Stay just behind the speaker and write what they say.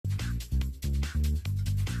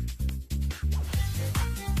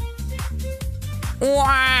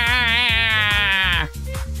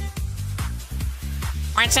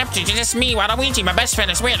What's up, dude? It's me, Waluigi. My best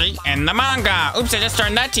friend is Willy. And the manga. Oops, I just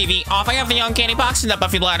turned that TV off. I have the Uncanny Box in the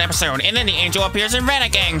Buffy Blood episode. And then the angel appears in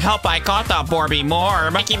Renegade. Help, I caught the Borby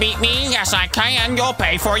more. Make you beat me? Yes, I can. You'll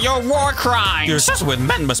pay for your war crimes. You're just with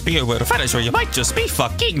men must be aware of fetish, or you might just be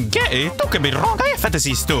fucking gay. Don't get me wrong, I have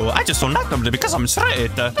fantasies too. I just don't like them because I'm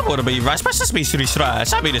straight. Don't worry about your rights, but just be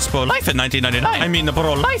trash. I mean, it's pro-life in 1999. I mean, the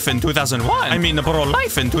pro-life in 2001. I mean, the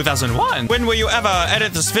pro-life in 2001. When will you ever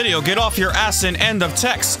edit this video? Get off your ass and end of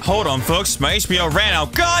text. Hold on, folks. My HBO ran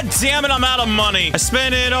out. God damn it, I'm out of money. I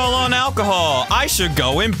spent it all on alcohol. I should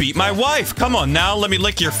go and beat my wife. Come on now, let me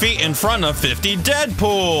lick your feet in front of 50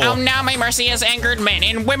 Deadpool. Oh, now my mercy has angered men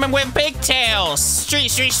and women with pigtails.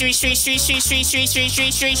 Street.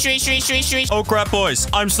 Oh crap, boys.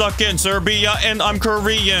 I'm stuck in Serbia and I'm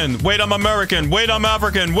Korean. Wait, I'm American. Wait, I'm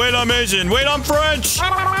African. Wait, I'm Asian. Wait, I'm French.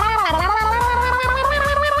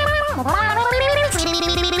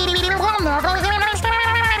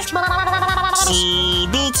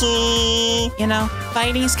 You know,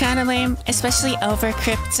 fighting's kind of lame, especially over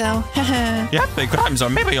crypto. Yeah, big crimes are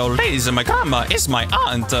maybe old ladies, and my grandma is my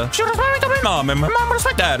aunt. She was married to my mom, and my mom was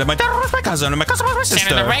my dad, and my dad was my cousin, and my cousin was my sister.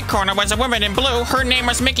 And in the red corner was a woman in blue. Her name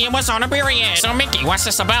was Mickey and was on a period. So, Mickey, what's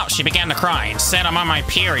this about? She began to cry and said, I'm on my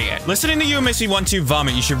period. Listening to you makes me want to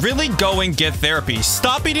vomit. You should really go and get therapy.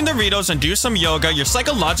 Stop eating Doritos and do some yoga. You're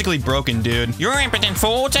psychologically broken, dude. You impotent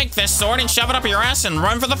fool. Take this sword and shove it up your ass and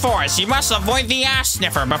run for the forest. You must avoid the ass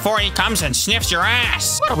sniffer before he comes and sniffs your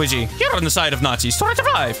ass. Waluigi, you're on the side of Nazis. Story to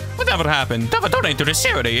life. Whatever happened? Never donate to this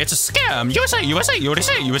charity. It's a scam. USA.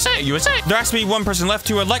 There has to be one person left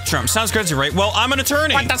to elect Trump. Sounds crazy, right? Well, I'm an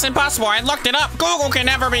attorney. But that's impossible. I looked it up. Google can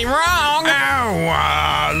never be wrong.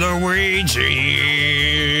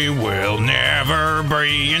 Luigi will never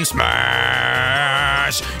be in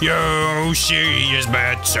Smash. Yoshi is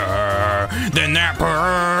better than that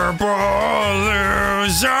person.